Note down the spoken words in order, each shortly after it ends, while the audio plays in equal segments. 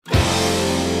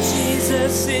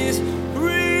Jesus is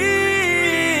real.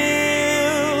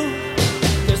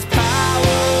 There's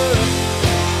power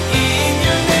in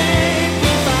your name. We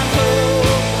find hope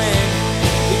when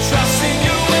we trust in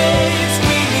your ways.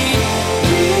 We need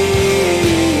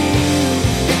real.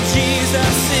 And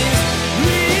Jesus is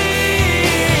real.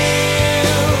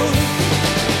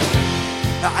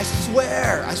 Now, I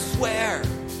swear,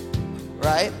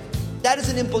 right? That is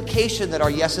an implication that our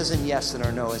yes isn't yes and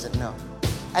our no isn't no.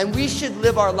 And we should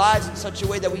live our lives in such a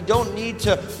way that we don't need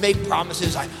to make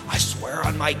promises. I swear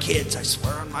on my kids. I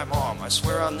swear on my mom. I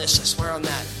swear on this. I swear on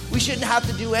that. We shouldn't have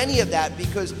to do any of that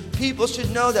because people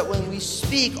should know that when we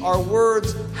speak, our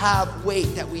words have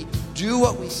weight, that we do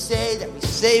what we say, that we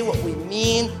say what we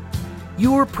mean.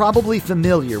 You're probably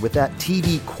familiar with that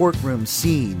TV courtroom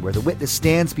scene where the witness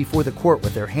stands before the court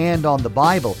with their hand on the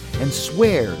Bible and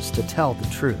swears to tell the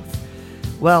truth.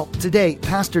 Well, today,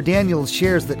 Pastor Daniel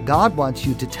shares that God wants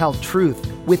you to tell truth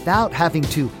without having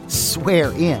to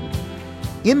swear in.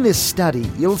 In this study,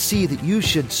 you'll see that you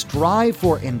should strive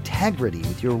for integrity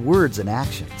with your words and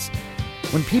actions.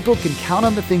 When people can count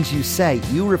on the things you say,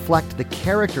 you reflect the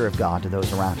character of God to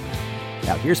those around you.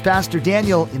 Now, here's Pastor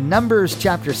Daniel in Numbers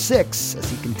chapter 6 as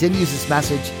he continues his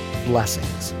message,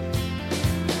 Blessings.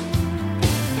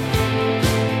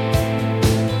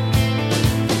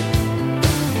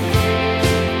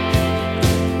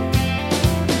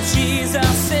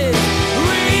 Jesus is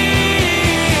real.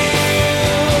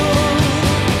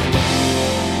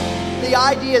 The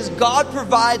idea is God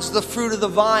provides the fruit of the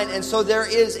vine, and so there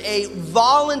is a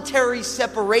voluntary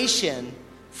separation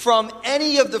from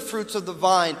any of the fruits of the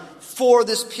vine for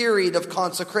this period of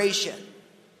consecration.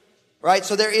 Right?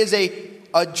 So there is a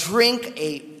drink,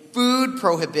 a food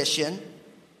prohibition.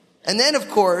 And then, of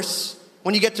course,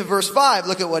 when you get to verse 5,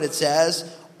 look at what it says.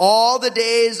 All the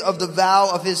days of the vow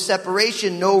of his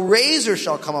separation, no razor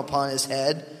shall come upon his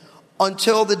head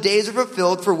until the days are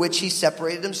fulfilled for which he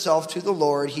separated himself to the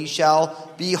Lord. He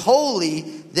shall be holy.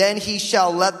 Then he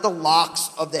shall let the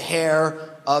locks of the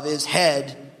hair of his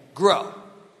head grow.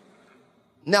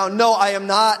 Now, no, I am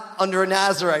not under a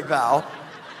Nazirite vow.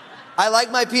 I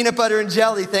like my peanut butter and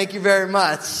jelly. Thank you very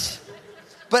much.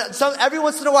 But every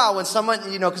once in a while when someone,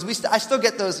 because I still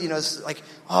get those, like,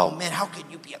 oh man, how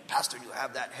can you be a pastor and you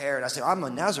have that hair? And I say, I'm a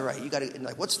Nazirite. You got to,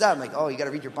 like, what's that? I'm like, oh, you got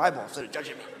to read your Bible instead of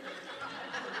judging me.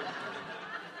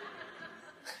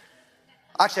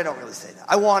 Actually, I don't really say that.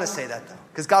 I want to say that though,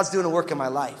 because God's doing a work in my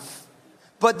life.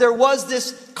 But there was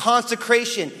this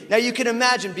consecration. Now you can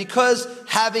imagine, because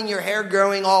having your hair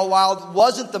growing all wild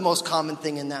wasn't the most common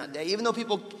thing in that day. Even though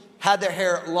people had their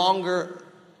hair longer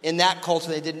in that culture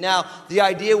than they did now, the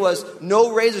idea was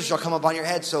no razor shall come upon your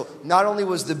head. So not only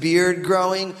was the beard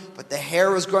growing, but the hair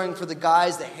was growing for the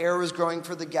guys, the hair was growing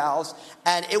for the gals.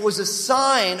 And it was a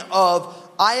sign of,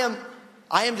 I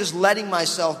am just letting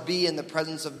myself be in the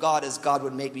presence of God as God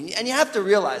would make me. And you have to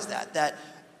realize that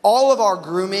all of our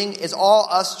grooming is all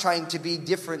us trying to be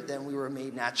different than we were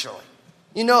made naturally.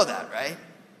 You know that, right?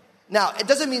 Now, it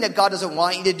doesn't mean that God doesn't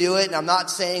want you to do it. And I'm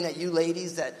not saying that you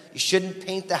ladies, that you shouldn't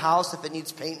paint the house if it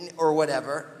needs painting or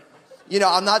whatever.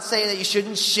 I'm not saying that you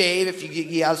shouldn't shave if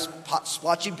you have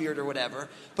splotchy beard or whatever.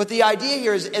 But the idea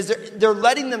here is they're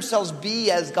letting themselves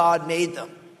be as God made them.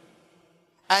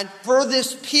 And for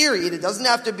this period, it doesn't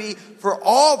have to be for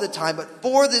all the time, but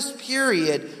for this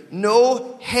period,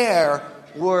 no hair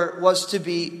was to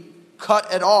be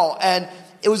cut at all. And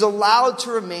it was allowed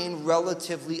to remain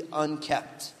relatively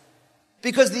unkept.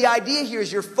 Because the idea here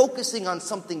is you're focusing on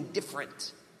something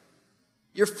different.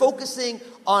 You're focusing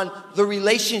on the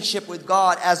relationship with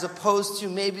God as opposed to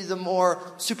maybe the more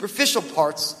superficial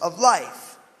parts of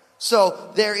life.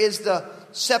 So there is the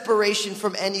separation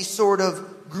from any sort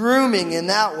of grooming in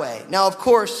that way. Now, of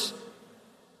course,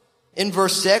 in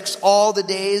verse 6, all the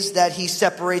days that he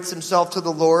separates himself to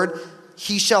the Lord,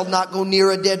 he shall not go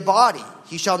near a dead body.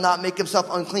 He shall not make himself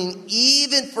unclean,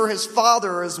 even for his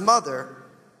father or his mother,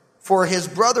 for his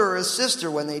brother or his sister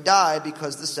when they die,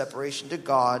 because the separation to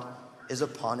God is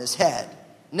upon his head.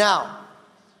 Now,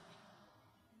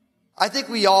 I think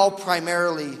we all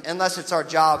primarily, unless it's our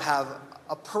job, have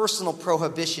a personal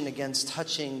prohibition against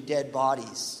touching dead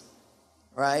bodies,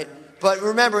 right? But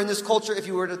remember, in this culture, if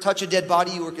you were to touch a dead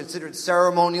body, you were considered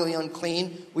ceremonially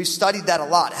unclean. We've studied that a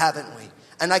lot, haven't we?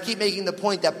 And I keep making the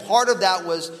point that part of that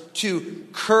was to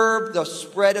curb the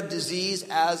spread of disease,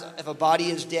 as if a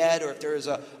body is dead or if there is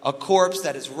a corpse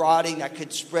that is rotting that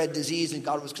could spread disease, and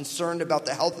God was concerned about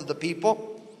the health of the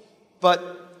people.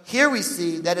 But here we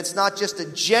see that it's not just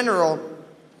a general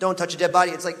don't touch a dead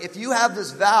body. It's like if you have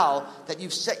this vow that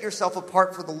you've set yourself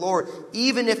apart for the Lord,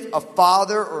 even if a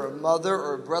father or a mother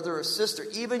or a brother or sister,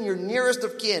 even your nearest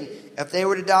of kin, if they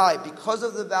were to die, because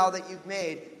of the vow that you've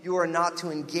made, you are not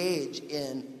to engage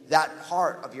in that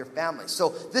part of your family. So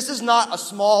this is not a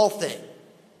small thing.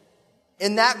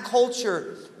 In that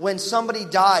culture, when somebody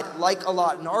died, like a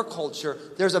lot in our culture,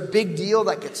 there's a big deal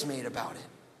that gets made about it.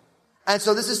 And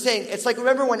so this is saying, it's like,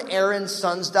 remember when Aaron's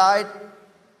sons died?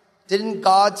 Didn't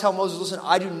God tell Moses, listen,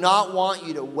 I do not want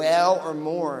you to wail or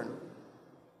mourn.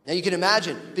 Now you can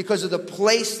imagine, because of the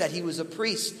place that he was a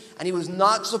priest, and he was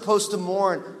not supposed to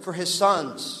mourn for his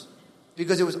sons,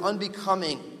 because it was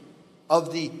unbecoming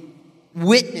of the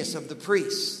witness of the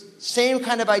priest. Same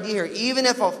kind of idea here. Even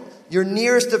if your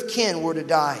nearest of kin were to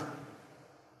die,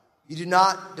 you do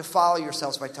not defile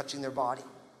yourselves by touching their body.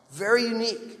 Very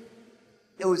unique.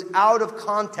 It was out of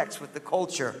context with the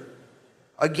culture.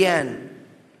 Again,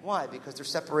 why? Because they're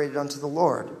separated unto the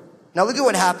Lord. Now look at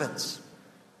what happens.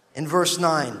 In verse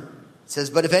 9, it says,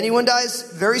 but if anyone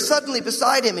dies very suddenly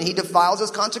beside him, and he defiles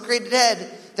his consecrated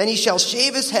head, then he shall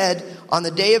shave his head on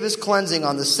the day of his cleansing.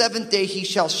 On the 7th day he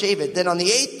shall shave it. Then on the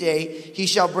 8th day he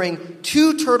shall bring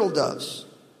 2 turtle doves,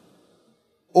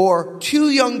 or 2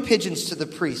 young pigeons to the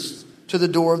priest, to the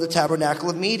door of the tabernacle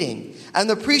of meeting. And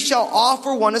the priest shall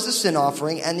offer one as a sin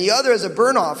offering, and the other as a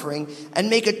burnt offering, and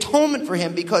make atonement for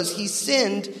him, because he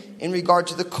sinned in regard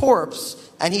to the corpse.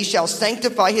 And he shall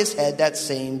sanctify his head that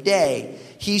same day.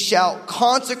 He shall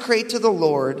consecrate to the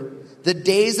Lord the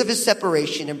days of his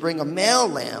separation, and bring a male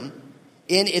lamb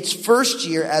in its first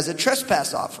year as a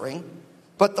trespass offering.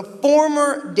 But the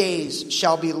former days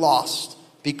shall be lost,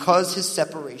 because his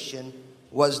separation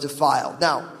was defiled.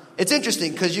 Now, it's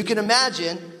interesting, because you can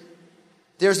imagine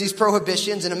there's these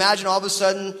prohibitions, and imagine all of a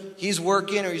sudden he's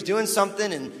working or he's doing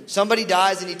something and somebody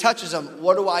dies and he touches him.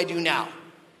 What do I do now?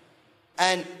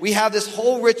 And we have this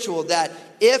whole ritual that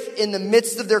if in the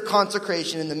midst of their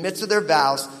consecration, in the midst of their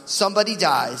vows, somebody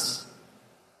dies,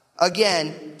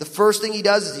 again, the first thing he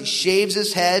does is he shaves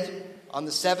his head on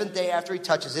the 7th day after he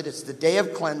touches it. It's the day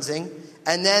of cleansing.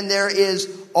 And then there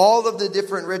is all of the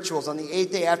different rituals. On the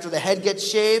 8th day after the head gets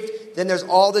shaved, then there's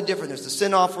all the different. There's the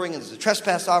sin offering, and there's the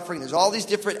trespass offering. There's all these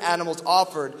different animals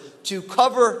offered to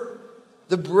cover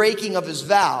the breaking of his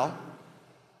vow.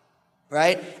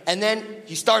 Right? And then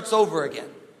he starts over again.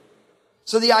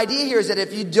 So the idea here is that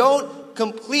if you don't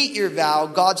complete your vow,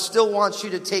 God still wants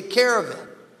you to take care of it.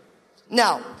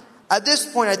 Now, at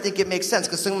this point, I think it makes sense,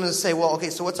 because someone's going to say, well, okay,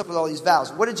 so what's up with all these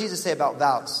vows? What did Jesus say about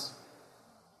vows?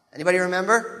 Anybody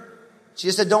remember?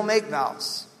 Jesus said, don't make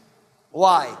vows.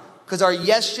 Why? Because our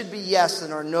yes should be yes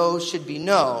and our no should be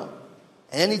no.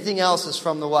 And anything else is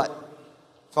from the what?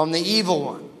 From the evil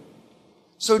one.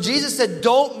 So Jesus said,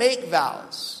 don't make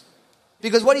vows.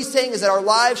 Because what he's saying is that our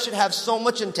lives should have so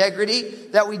much integrity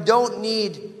that we don't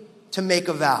need to make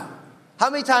a vow. How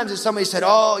many times has somebody said,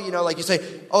 oh, like you say,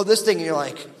 oh, this thing, and you're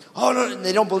like, oh, no, and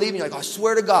they don't believe me. You're like, I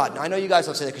swear to God. Now, I know you guys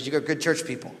don't say that because you're good church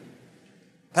people.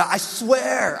 But I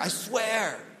swear.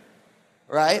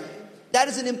 Right? That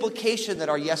is an implication that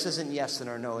our yes isn't yes and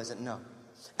our no isn't no.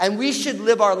 And we should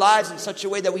live our lives in such a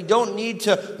way that we don't need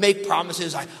to make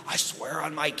promises. I swear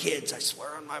on my kids. I swear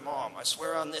on my mom. I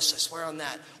swear on this. I swear on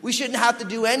that. We shouldn't have to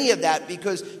do any of that,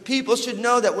 because people should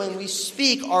know that when we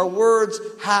speak, our words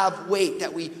have weight.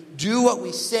 That we do what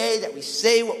we say. That we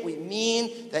say what we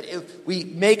mean. That if we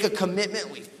make a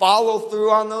commitment, we follow through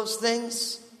on those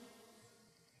things.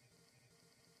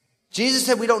 Jesus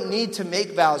said we don't need to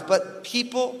make vows, but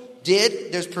people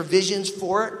did. There's provisions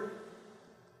for it.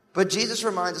 But Jesus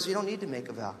reminds us we don't need to make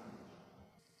a vow.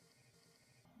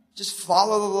 Just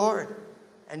follow the Lord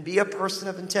and be a person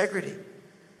of integrity.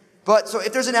 But so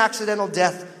if there's an accidental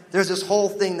death, there's this whole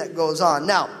thing that goes on.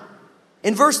 Now,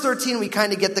 in verse 13, we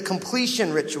kind of get the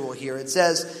completion ritual here. It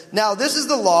says, now this is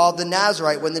the law of the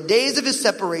Nazarite. When the days of his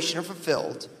separation are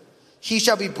fulfilled, he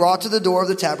shall be brought to the door of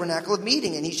the tabernacle of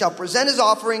meeting, and he shall present his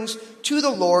offerings to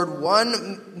the Lord,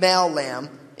 1 male lamb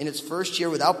in its first year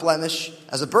without blemish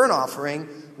as a burnt offering,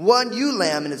 1 ewe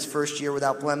lamb in its first year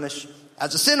without blemish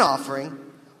as a sin offering,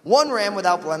 1 ram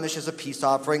without blemish as a peace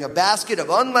offering, a basket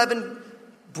of unleavened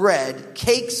bread,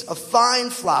 cakes of fine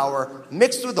flour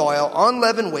mixed with oil,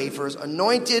 unleavened wafers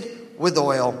anointed with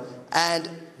oil, and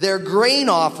their grain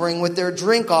offering with their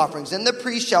drink offerings. And the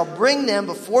priest shall bring them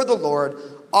before the Lord,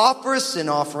 offer his sin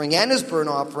offering and his burnt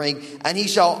offering, and he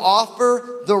shall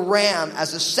offer the ram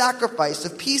as a sacrifice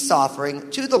of peace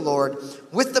offering to the Lord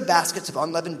with the baskets of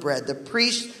unleavened bread. The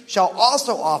priest shall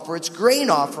also offer its grain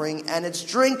offering and its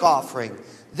drink offering.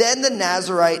 Then the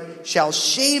Nazirite shall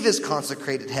shave his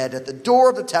consecrated head at the door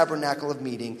of the tabernacle of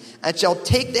meeting, and shall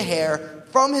take the hair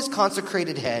from his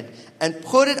consecrated head and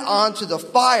put it onto the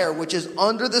fire which is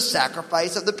under the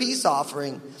sacrifice of the peace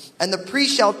offering. And the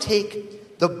priest shall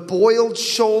take the boiled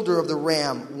shoulder of the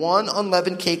ram, one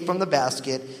unleavened cake from the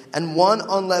basket, and one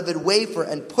unleavened wafer,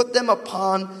 and put them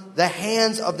upon the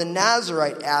hands of the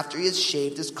Nazirite after he has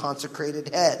shaved his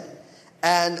consecrated head.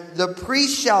 And the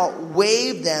priest shall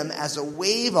wave them as a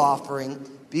wave offering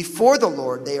before the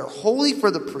Lord. They are holy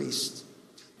for the priest,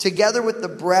 together with the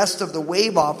breast of the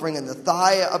wave offering and the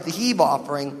thigh of the heave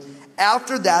offering.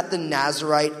 After that, the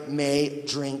Nazirite may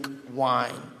drink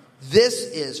wine. This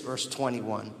is, verse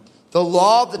 21, the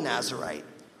law of the Nazirite,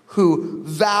 who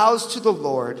vows to the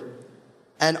Lord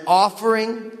an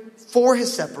offering for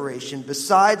his separation.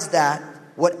 Besides that,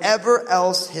 whatever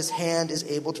else his hand is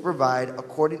able to provide,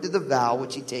 according to the vow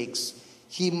which he takes,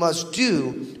 he must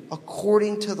do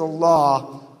according to the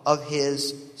law of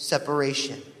his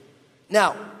separation.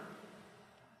 Now,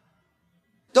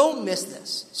 don't miss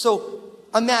this. So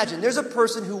imagine there's a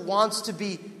person who wants to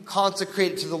be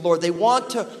consecrated to the Lord. They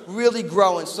want to really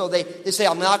grow. And so they say,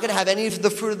 I'm not going to have any of the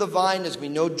fruit of the vine. There's going to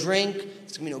be no drink.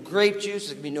 There's going to be no grape juice.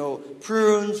 There's going to be no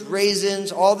prunes,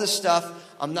 raisins, all this stuff.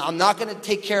 I'm not going to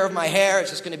take care of my hair.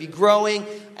 It's just going to be growing.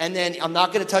 And then I'm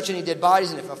not going to touch any dead bodies.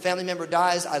 And if a family member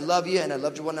dies, I love you. And I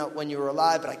loved you when you were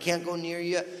alive. But I can't go near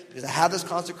you because I have this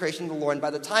consecration to the Lord. And by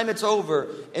the time it's over,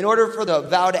 in order for the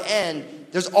vow to end,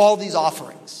 there's all these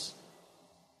offerings.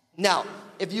 Now,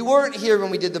 if you weren't here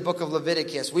when we did the book of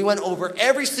Leviticus, we went over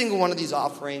every single one of these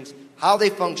offerings, how they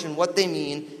function, what they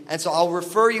mean. And so I'll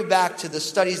refer you back to the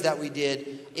studies that we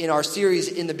did in our series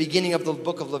in the beginning of the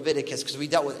book of Leviticus, because we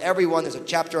dealt with every one. There's a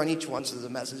chapter on each one, so there's a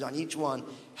message on each one,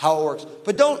 how it works.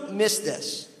 But don't miss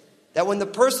this, that when the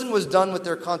person was done with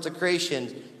their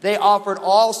consecration, they offered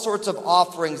all sorts of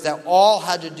offerings that all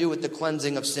had to do with the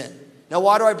cleansing of sin. Now,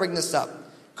 why do I bring this up?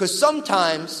 Because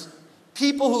sometimes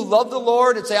people who love the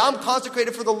Lord and say, I'm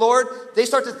consecrated for the Lord, they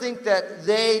start to think that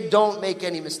they don't make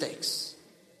any mistakes.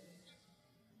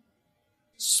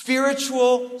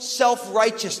 Spiritual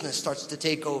self-righteousness starts to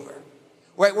take over.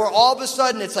 Right? Where all of a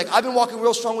sudden it's like, I've been walking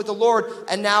real strong with the Lord,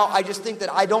 and now I just think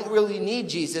that I don't really need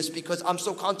Jesus because I'm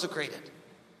so consecrated.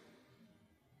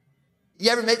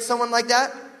 You ever met someone like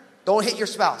that? Don't hit your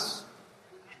spouse.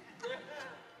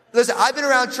 Listen, I've been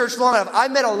around church long enough.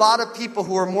 I've met a lot of people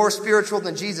who are more spiritual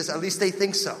than Jesus. At least they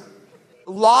think so.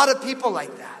 A lot of people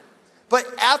like that. But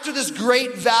after this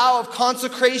great vow of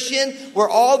consecration, where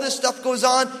all this stuff goes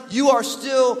on, you are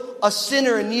still a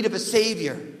sinner in need of a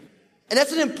Savior. And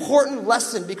that's an important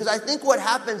lesson, because I think what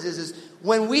happens is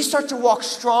when we start to walk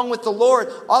strong with the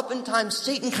Lord, oftentimes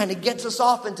Satan kind of gets us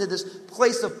off into this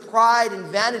place of pride and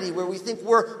vanity where we think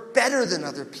we're better than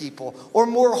other people or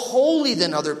more holy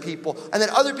than other people. And then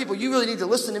other people, you really need to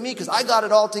listen to me because I got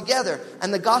it all together.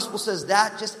 And the gospel says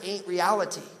that just ain't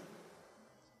reality.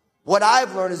 What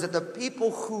I've learned is that the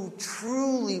people who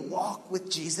truly walk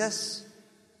with Jesus,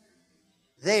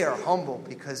 they are humble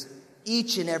because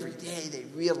each and every day they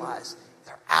realize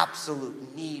their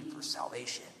absolute need for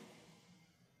salvation.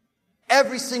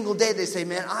 Every single day they say,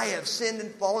 man, I have sinned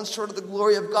and fallen short of the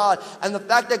glory of God. And the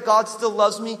fact that God still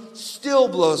loves me still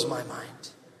blows my mind.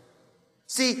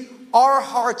 See, our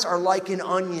hearts are like an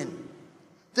onion.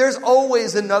 There's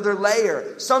always another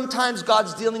layer. Sometimes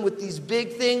God's dealing with these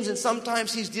big things, and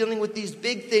sometimes he's dealing with these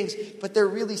big things, but they're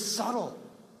really subtle.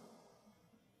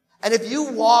 And if you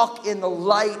walk in the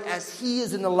light as he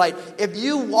is in the light, if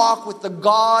you walk with the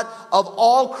God of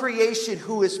all creation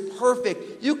who is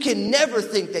perfect, you can never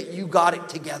think that you got it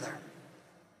together.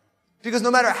 Because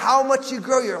no matter how much you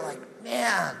grow, you're like,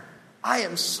 man, I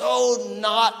am so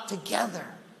not together.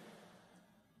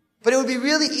 But it would be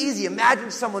really easy.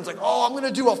 Imagine someone's like, oh, I'm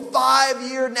going to do a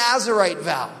 5-year Nazirite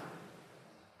vow.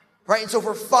 Right? And so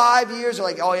for 5 years, they're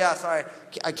like, oh yeah, sorry,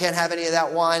 I can't have any of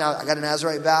that wine. I got a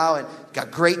Nazirite vow and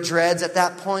got great dreads at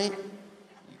that point.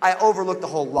 I overlooked the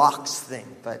whole locks thing,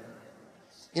 but,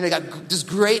 you got this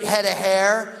great head of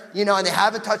hair, and they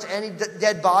haven't touched any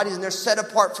dead bodies and they're set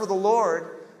apart for the Lord,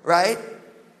 right?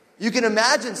 You can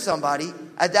imagine somebody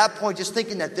at that point just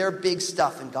thinking that they're big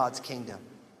stuff in God's kingdom.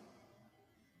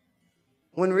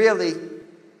 When really,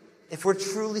 if we're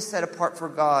truly set apart for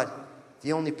God,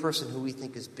 the only person who we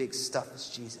think is big stuff is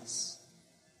Jesus.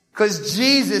 Because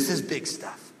Jesus is big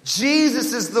stuff.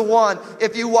 Jesus is the one,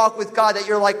 if you walk with God, that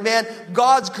you're like, man,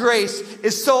 God's grace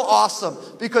is so awesome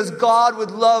because God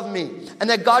would love me. And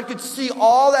that God could see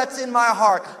all that's in my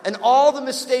heart and all the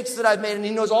mistakes that I've made. And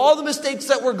he knows all the mistakes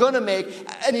that we're going to make.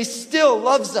 And he still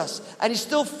loves us. And he's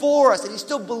still for us. And he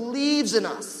still believes in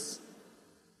us.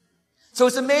 So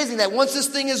it's amazing that once this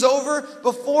thing is over,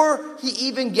 before he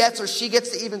even gets or she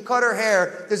gets to even cut her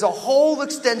hair, there's a whole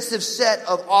extensive set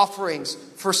of offerings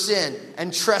for sin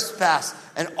and trespass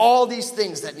and all these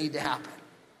things that need to happen.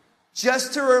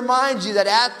 Just to remind you that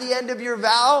at the end of your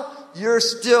vow, you're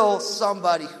still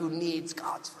somebody who needs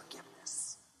God's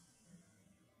forgiveness.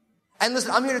 And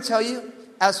listen, I'm here to tell you,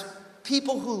 as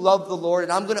people who love the Lord,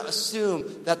 and I'm going to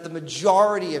assume that the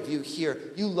majority of you here,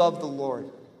 you love the Lord.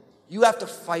 You have to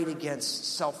fight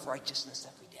against self-righteousness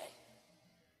every day.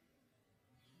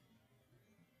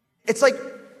 It's like,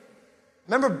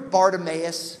 remember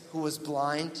Bartimaeus, who was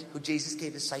blind, who Jesus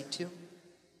gave his sight to?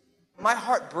 My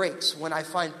heart breaks when I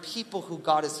find people who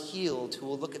God has healed who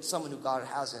will look at someone who God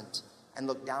hasn't and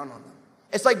look down on them.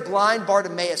 It's like blind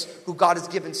Bartimaeus, who God has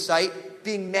given sight,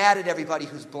 being mad at everybody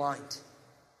who's blind.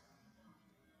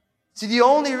 See, the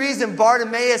only reason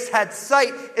Bartimaeus had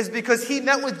sight is because he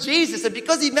met with Jesus. And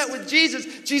because he met with Jesus,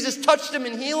 Jesus touched him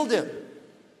and healed him.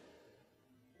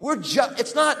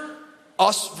 It's not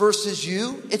us versus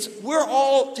you. We're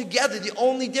all together. The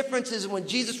only difference is when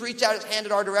Jesus reached out his hand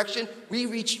in our direction, we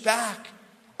reached back.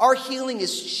 Our healing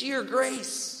is sheer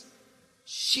grace.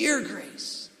 Sheer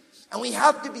grace. And we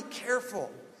have to be careful.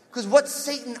 Because what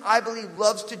Satan, I believe,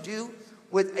 loves to do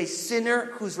with a sinner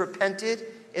who's repented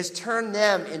is turn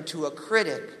them into a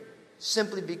critic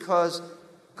simply because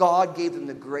God gave them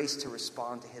the grace to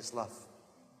respond to his love.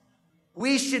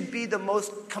 We should be the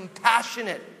most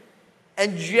compassionate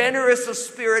and generous of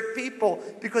spirit people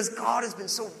because God has been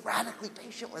so radically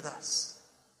patient with us.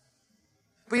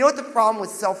 But you know what the problem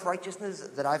with self-righteousness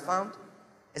that I found?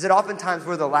 Is that oftentimes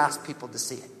we're the last people to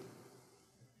see it.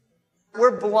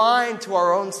 We're blind to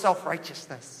our own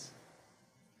self-righteousness.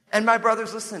 And my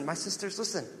brothers, listen. My sisters,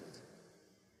 listen.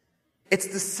 It's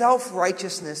the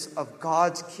self-righteousness of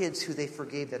God's kids who they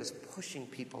forgave that is pushing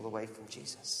people away from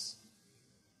Jesus.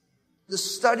 The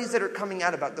studies that are coming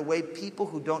out about the way people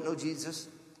who don't know Jesus,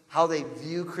 how they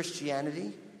view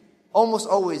Christianity, almost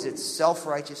always it's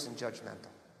self-righteous and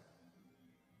judgmental.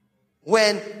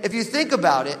 When, if you think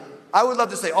about it, I would love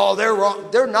to say, oh, they're wrong.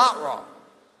 They're not wrong.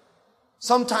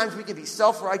 Sometimes we can be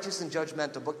self-righteous and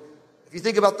judgmental. But if you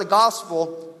think about the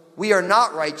gospel, we are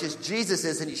not righteous. Jesus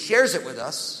is, and he shares it with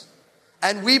us.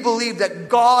 And we believe that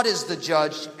God is the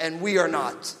judge and we are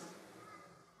not.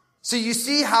 So you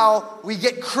see how we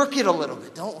get crooked a little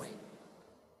bit, don't we?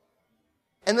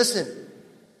 And listen,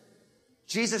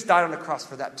 Jesus died on the cross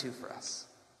for that too for us.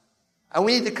 And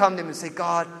we need to come to him and say,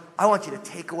 God, I want you to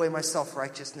take away my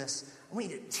self-righteousness. I want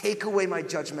you to take away my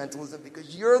judgmentalism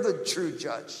because you're the true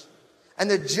judge. And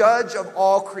the judge of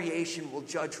all creation will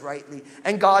judge rightly.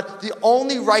 And God, the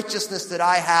only righteousness that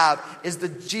I have is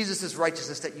Jesus'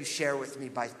 righteousness that you share with me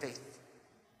by faith.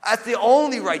 That's the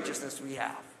only righteousness we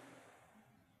have.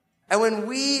 And when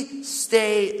we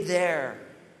stay there,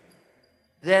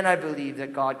 then I believe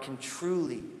that God can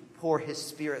truly pour his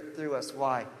Spirit through us.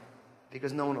 Why?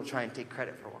 Because no one will try and take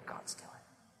credit for what God's doing.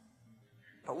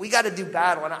 But we got to do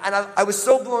battle. And I was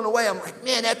so blown away. I'm like,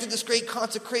 man, after this great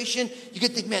consecration, you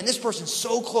could think, man, this person's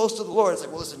so close to the Lord. It's like,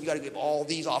 well, listen, you got to give all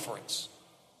these offerings.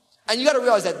 And you got to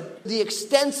realize that the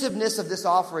extensiveness of this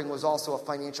offering was also a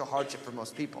financial hardship for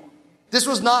most people. This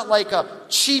was not like a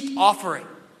cheap offering.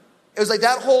 It was like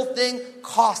that whole thing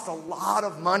cost a lot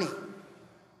of money.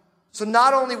 So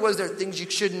not only was there things you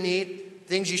shouldn't eat,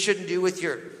 things you shouldn't do with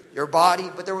your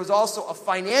body, but there was also a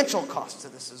financial cost to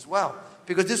this as well.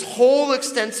 Because this whole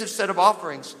extensive set of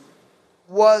offerings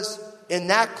was, in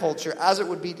that culture, as it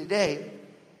would be today,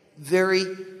 very,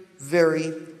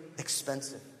 very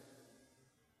expensive.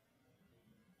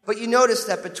 But you notice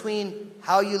that between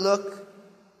how you look,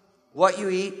 what you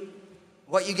eat,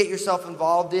 what you get yourself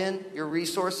involved in, your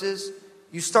resources,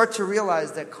 you start to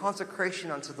realize that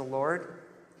consecration unto the Lord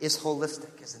is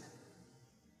holistic, isn't it?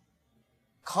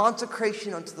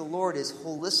 Consecration unto the Lord is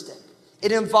holistic.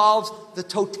 It involves the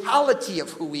totality of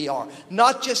who we are,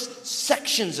 not just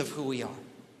sections of who we are.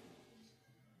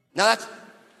 Now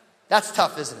that's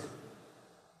tough, isn't it?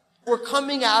 We're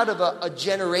coming out of a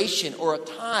generation or a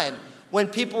time when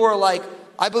people were like,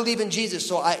 I believe in Jesus,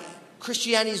 so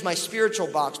Christianity is my spiritual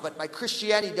box, but my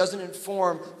Christianity doesn't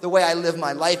inform the way I live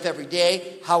my life every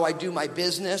day, how I do my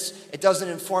business. It doesn't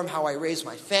inform how I raise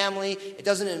my family. It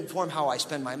doesn't inform how I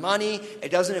spend my money. It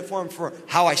doesn't inform for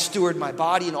how I steward my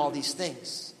body and all these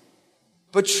things.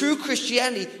 But true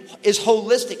Christianity is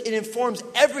holistic. It informs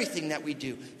everything that we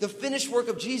do. The finished work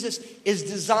of Jesus is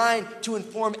designed to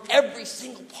inform every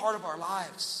single part of our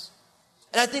lives.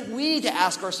 And I think we need to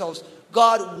ask ourselves,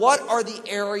 God, what are the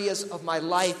areas of my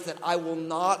life that I will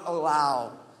not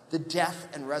allow the death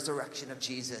and resurrection of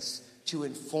Jesus to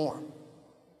inform?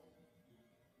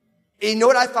 You know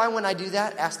what I find when I do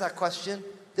that? Ask that question?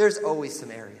 There's always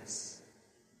some areas.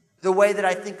 The way that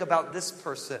I think about this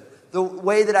person, the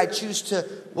way that I choose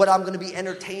what I'm going to be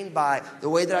entertained by, the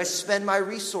way that I spend my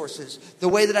resources, the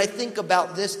way that I think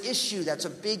about this issue that's a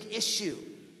big issue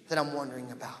that I'm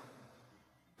wondering about.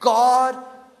 God,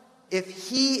 if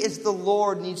He is the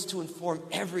Lord, needs to inform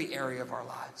every area of our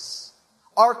lives.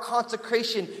 Our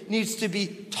consecration needs to be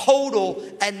total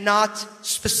and not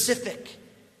specific.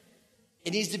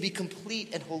 It needs to be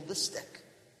complete and holistic.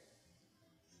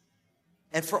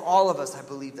 And for all of us, I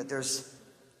believe that there's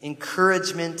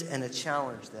encouragement and a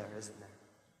challenge there, isn't there?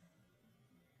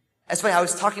 That's why I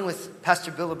was talking with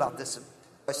Pastor Bill about this.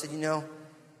 I said, in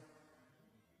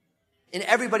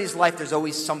everybody's life, there's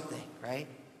always something, right?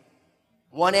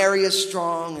 One area is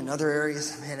strong, another area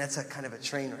is, man, that's a kind of a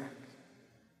train wreck.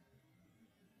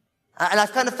 And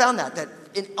I've kind of found that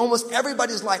in almost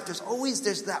everybody's life,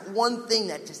 there's that one thing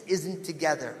that just isn't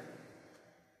together.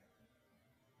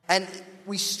 And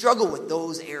we struggle with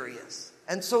those areas.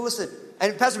 And so listen,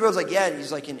 and Pastor Bill's like, yeah,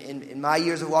 he's like, in my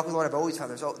years of walking with the Lord, I've always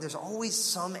found there's always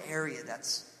some area that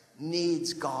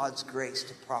needs God's grace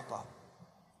to prop up.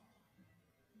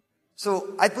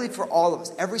 So I believe for all of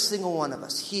us, every single one of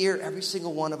us here, every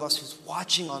single one of us who's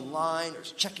watching online or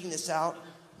checking this out,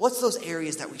 what's those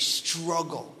areas that we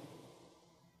struggle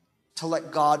to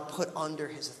let God put under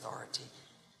His authority?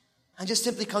 And just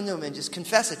simply come to Him and just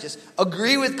confess it. Just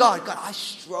agree with God. God, I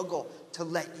struggle to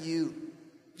let You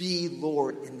be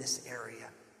Lord in this area.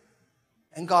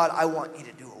 And God, I want You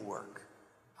to do a work.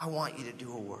 I want You to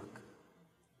do a work.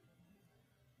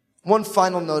 One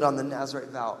final note on the Nazirite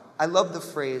vow. I love the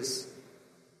phrase,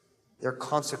 their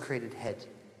consecrated head.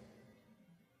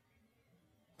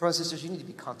 Brothers and sisters, you need to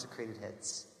be consecrated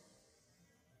heads.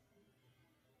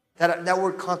 That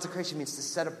word consecration means to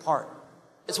set apart.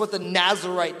 It's what the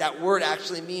Nazirite, that word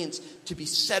actually means, to be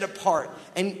set apart.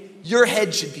 And your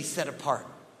head should be set apart.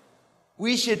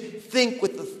 We should think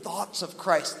with the thoughts of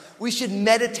Christ. We should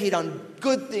meditate on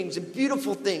good things and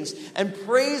beautiful things and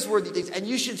praiseworthy things. And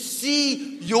you should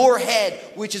see your head,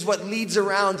 which is what leads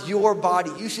around your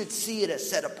body. You should see it as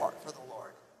set apart for the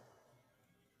Lord.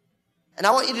 And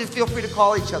I want you to feel free to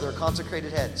call each other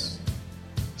consecrated heads.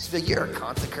 Just be like, you're a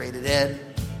consecrated head.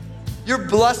 You're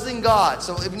blessing God.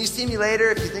 So when you see me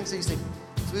later, if you think so, you say,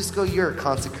 Fusco, you're a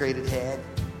consecrated head.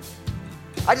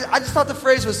 I just thought the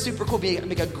phrase was super cool.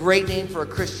 Make a great name for a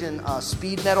Christian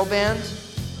speed metal band.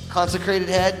 Consecrated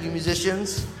head, you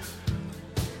musicians.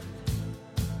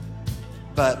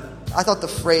 But I thought the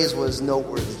phrase was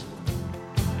noteworthy.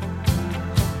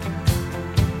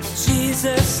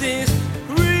 Jesus is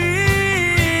real.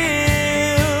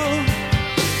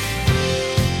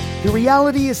 The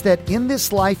reality is that in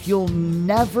this life, you'll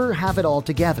never have it all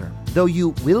together. Though you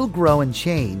will grow and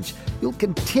change, you'll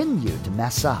continue to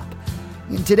mess up.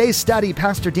 In today's study,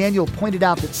 Pastor Daniel pointed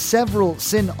out that several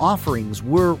sin offerings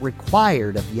were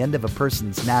required at the end of a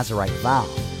person's Nazirite vow.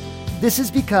 This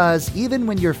is because even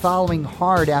when you're following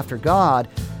hard after God,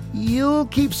 you'll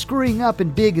keep screwing up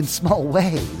in big and small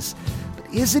ways.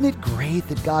 But isn't it great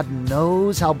that God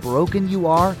knows how broken you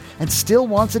are and still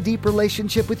wants a deep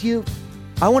relationship with you?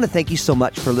 I want to thank you so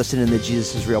much for listening to the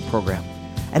Jesus is Real program.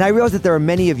 And I realize that there are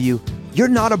many of you, you're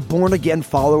not a born-again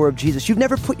follower of Jesus. You've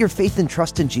never put your faith and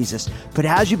trust in Jesus. But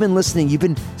as you've been listening, you've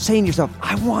been saying to yourself,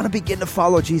 I want to begin to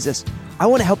follow Jesus. I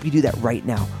want to help you do that right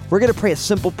now. We're going to pray a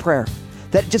simple prayer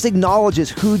that just acknowledges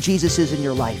who Jesus is in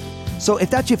your life. So if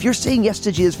that's you, if you're saying yes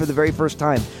to Jesus for the very first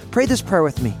time, pray this prayer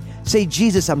with me. Say,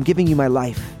 Jesus, I'm giving you my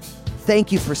life.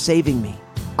 Thank you for saving me.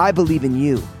 I believe in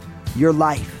you, your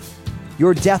life,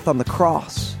 your death on the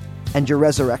cross, and your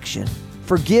resurrection.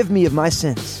 Forgive me of my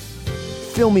sins.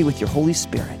 Fill me with your Holy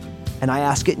Spirit. And I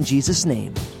ask it in Jesus'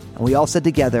 name. And we all said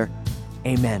together,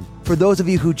 amen. For those of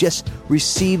you who just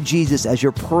received Jesus as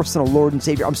your personal Lord and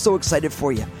Savior, I'm so excited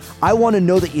for you. I want to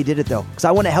know that you did it though, because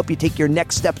I want to help you take your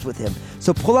next steps with Him.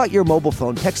 So pull out your mobile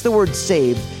phone, text the word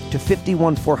SAVED to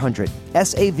 51400,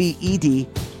 SAVED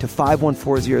to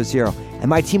 51400. And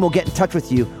my team will get in touch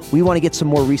with you. We want to get some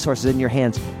more resources in your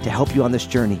hands to help you on this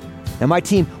journey. Now, my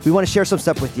team, we want to share some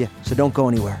stuff with you, so don't go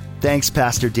anywhere. Thanks,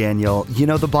 Pastor Daniel. You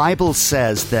know, the Bible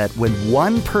says that when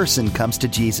one person comes to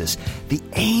Jesus, the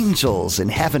angels in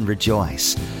heaven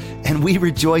rejoice. And we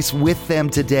rejoice with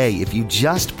them today if you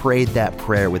just prayed that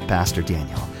prayer with Pastor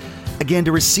Daniel. Again,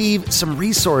 to receive some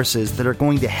resources that are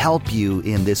going to help you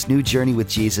in this new journey with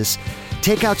Jesus,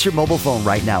 take out your mobile phone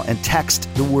right now and text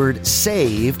the word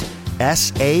SAVED,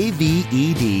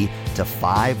 SAVED, to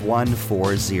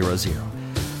 51400.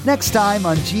 Next time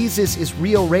on Jesus is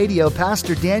Real Radio,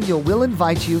 Pastor Daniel will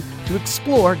invite you to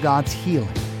explore God's healing.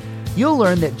 You'll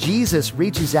learn that Jesus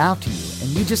reaches out to you, and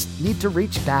you just need to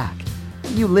reach back.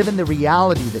 When you live in the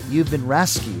reality that you've been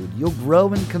rescued, you'll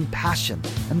grow in compassion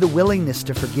and the willingness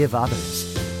to forgive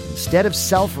others. Instead of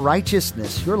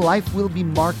self-righteousness, your life will be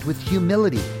marked with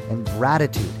humility and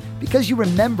gratitude because you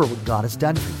remember what God has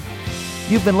done for you.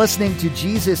 You've been listening to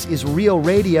Jesus is Real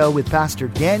Radio with Pastor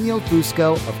Daniel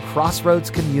Fusco of Crossroads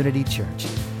Community Church.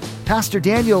 Pastor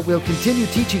Daniel will continue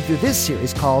teaching through this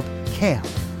series called Camp.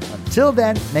 Until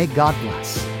then, may God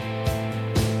bless.